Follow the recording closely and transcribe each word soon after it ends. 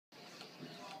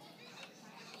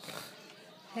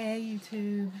Hey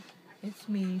YouTube, it's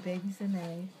me, Baby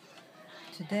Zane.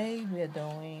 Today we're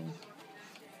doing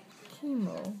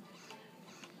chemo,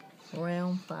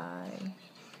 round 5.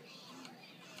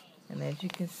 And as you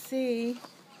can see,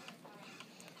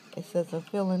 it says I'm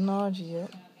feeling nausea,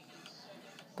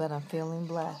 but I'm feeling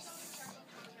blessed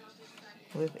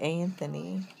with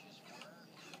Anthony.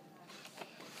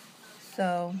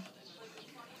 So,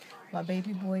 my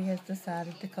baby boy has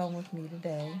decided to come with me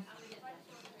today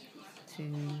to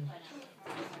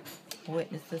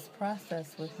witness this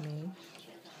process with me.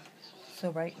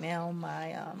 So right now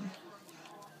my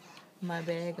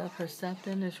bag of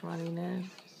Herceptin is running in.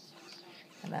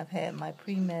 And I've had my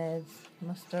pre-meds,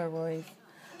 my steroids,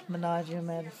 my nausea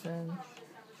medicine,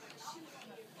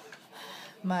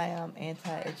 my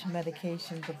anti-itch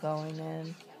medications are going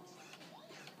in.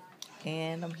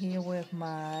 And I'm here with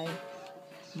my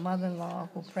mother-in-law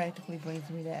who practically brings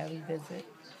me to every visit.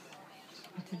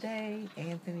 And today,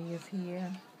 Anthony is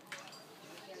here.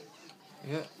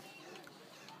 Yep.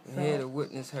 I'm here to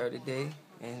witness her today,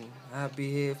 and I'll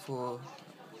be here for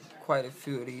quite a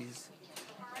few of these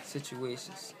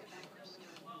situations.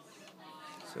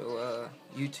 So,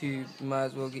 YouTube, you might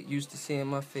as well get used to seeing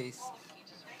my face.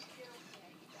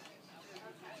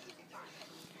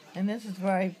 And this is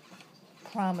very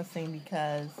promising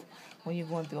because when you're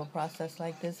going through a process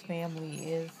like this, family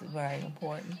is very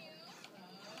important.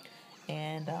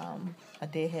 And I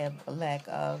did have a lack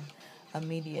of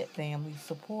immediate family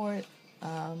support.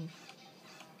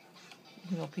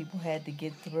 People had to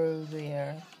get through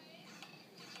their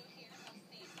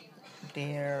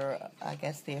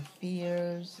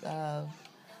fears of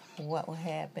what will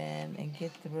happen and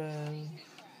get through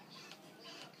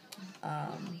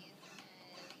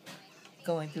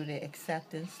going through the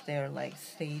acceptance. There are like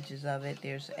stages of it.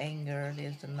 There's anger,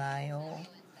 there's denial,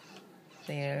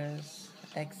 there's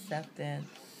acceptance,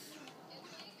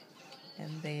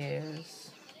 and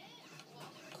there's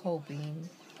coping,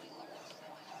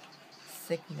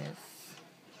 sickness,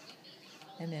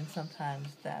 and then sometimes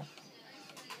death.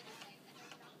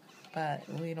 But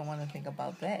we don't want to think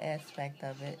about that aspect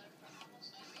of it.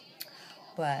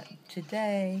 But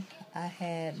today I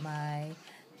had my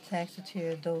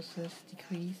Taxotere dosage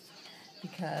decreased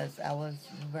because I was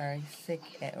very sick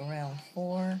at round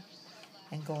 4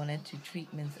 and going into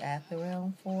treatments after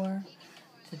round 4.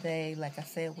 Today, like I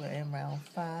said, we're in round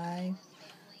 5.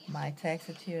 My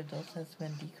Taxotere dose has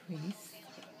been decreased,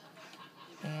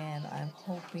 and I'm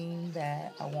hoping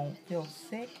that I won't feel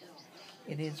sick.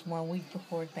 It is 1 week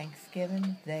before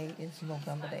Thanksgiving. Today is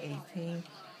November the 18th.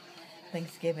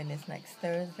 Thanksgiving is next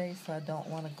Thursday, so I don't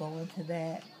want to go into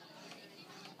that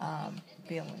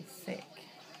feeling sick.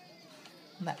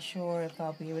 I'm not sure if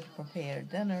I'll be able to prepare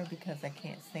dinner because I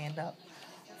can't stand up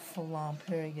for long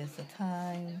periods of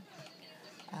time.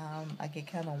 I get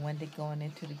kind of winded going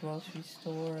into the grocery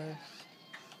stores.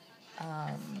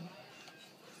 I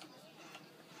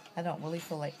don't really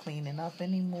feel like cleaning up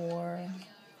anymore.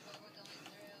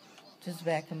 Just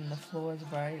vacuuming the floor is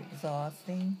very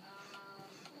exhausting.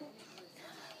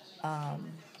 I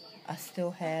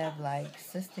still have like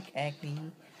cystic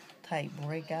acne type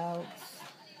breakouts.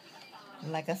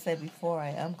 Like I said before, I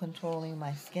am controlling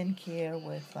my skincare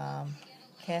with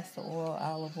castor oil,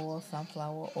 olive oil,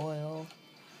 sunflower oil,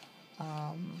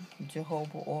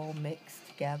 jojoba oil mixed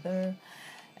together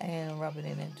and rubbing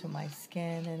it into my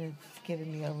skin, and it's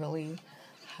giving me a really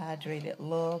hydrated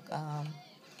look.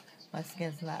 My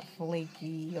skin's not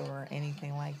flaky or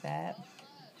anything like that.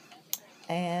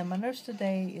 And my nurse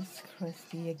today is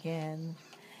Christy again,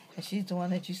 and she's the one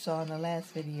that you saw in the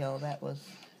last video that was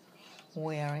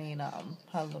wearing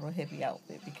her little hippie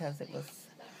outfit because it was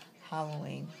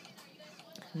Halloween.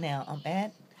 Now I'm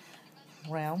at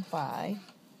round 5,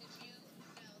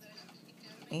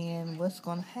 and what's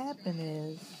going to happen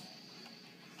is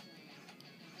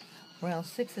round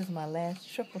 6 is my last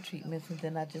triple treatments, and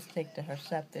then I just take the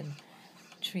Herceptin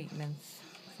treatments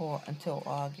for until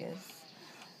August.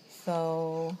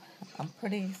 So I'm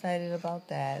pretty excited about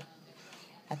that.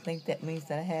 I think that means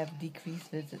that I have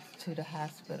decreased visits to the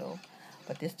hospital,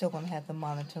 but they're still going to have to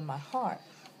monitor my heart.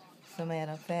 As a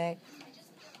matter of fact,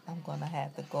 I'm going to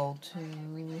have to go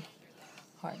to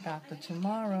heart doctor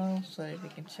tomorrow so that they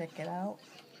can check it out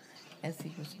and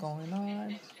see what's going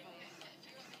on.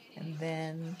 And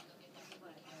then,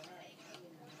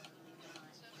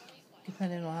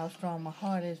 depending on how strong my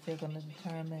heart is, they're going to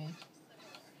determine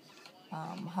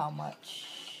how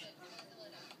much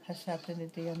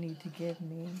Herceptin they'll need to give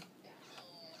me.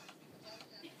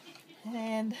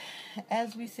 And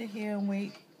as we sit here and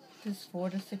wait this 4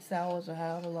 to 6 hours or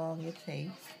however long it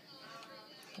takes,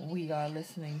 we are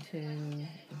listening to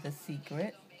The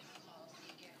Secret.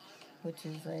 which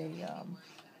is a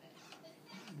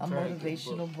Very good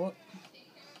motivational book.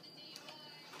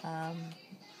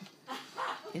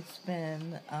 It's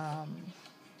been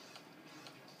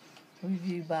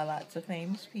reviewed by lots of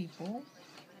famous people,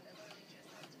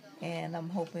 and I'm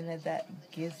hoping that that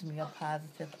gives me a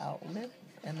positive outlet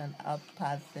and a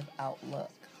positive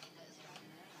outlook.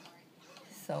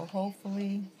 So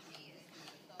hopefully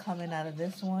coming out of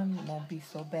this one won't be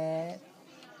so bad,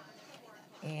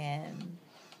 and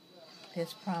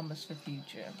there's promise for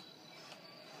future.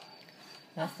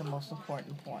 That's the most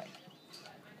important point.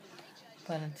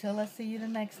 But until I see you the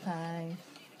next time,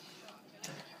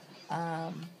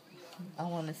 I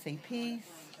want to say peace,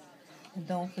 and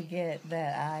don't forget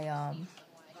that I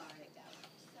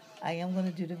am going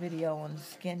to do the video on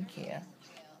skincare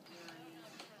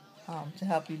to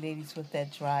help you ladies with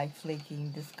that dry,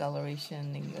 flaking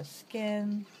discoloration in your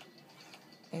skin,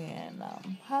 and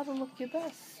how to look your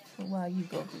best while you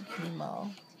go through chemo.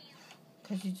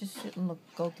 Because you just shouldn't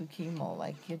go through chemo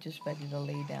like you're just ready to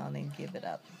lay down and give it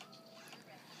up.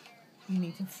 You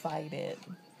need to fight it.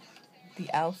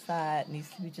 The outside needs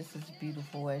to be just as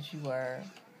beautiful as you were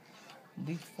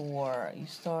before you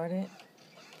started.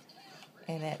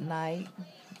 And at night,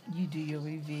 you do your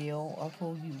reveal of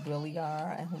who you really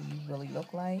are and who you really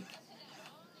look like.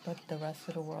 But the rest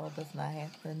of the world does not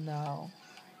have to know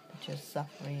that you're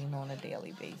suffering on a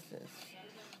daily basis.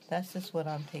 That's just what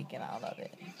I'm taking out of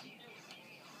it.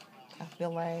 I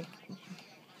feel like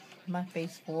my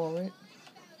face forward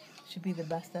should be the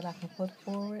best that I can put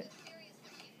forward.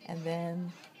 And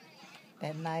then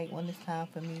at night, when it's time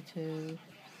for me to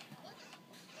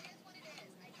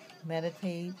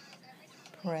meditate,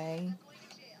 pray,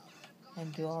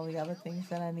 and do all the other things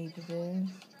that I need to do,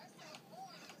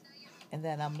 and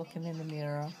then I'm looking in the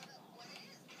mirror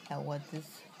at what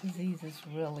this disease is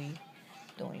really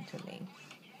doing to me.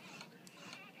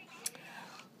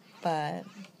 But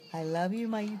I love you,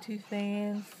 my YouTube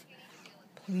fans.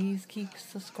 Please keep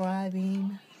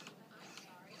subscribing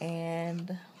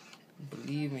and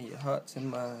Believe in your hearts and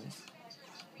minds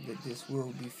that this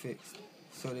will be fixed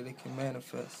so that it can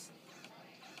manifest.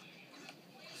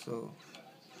 So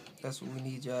that's what we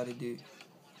need y'all to do.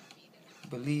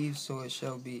 Believe so it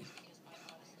shall be.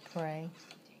 pray,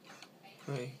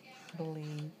 Pray.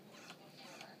 believe,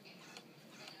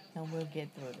 and we'll get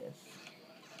through this.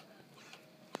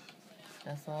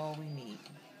 That's all we need.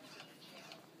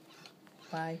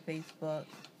 Bye, Facebook.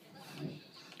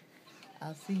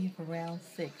 I'll see you for round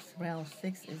 6. Round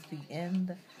 6 is the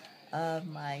end of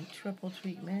my triple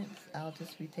treatments. I'll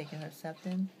just be taking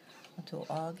Herceptin until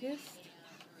August.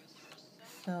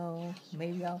 So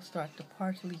maybe I'll start to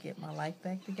partially get my life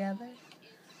back together.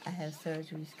 I have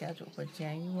surgery scheduled for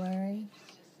January,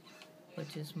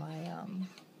 which is my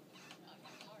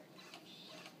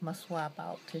swap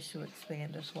out, tissue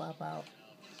expander swap out.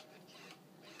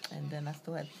 And then I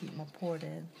still have to keep my port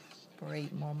in for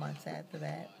 8 more months after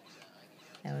that.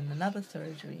 And another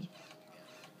surgery.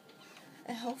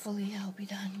 And hopefully I'll be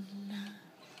done.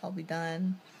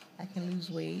 I can lose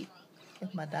weight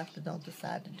if my doctor don't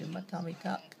decide to do my tummy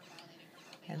tuck.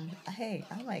 And hey,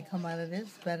 I might come out of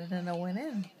this better than I went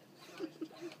in.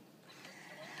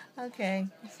 Okay,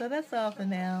 so that's all for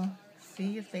now. See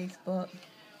you, Facebook.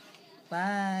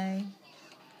 Bye.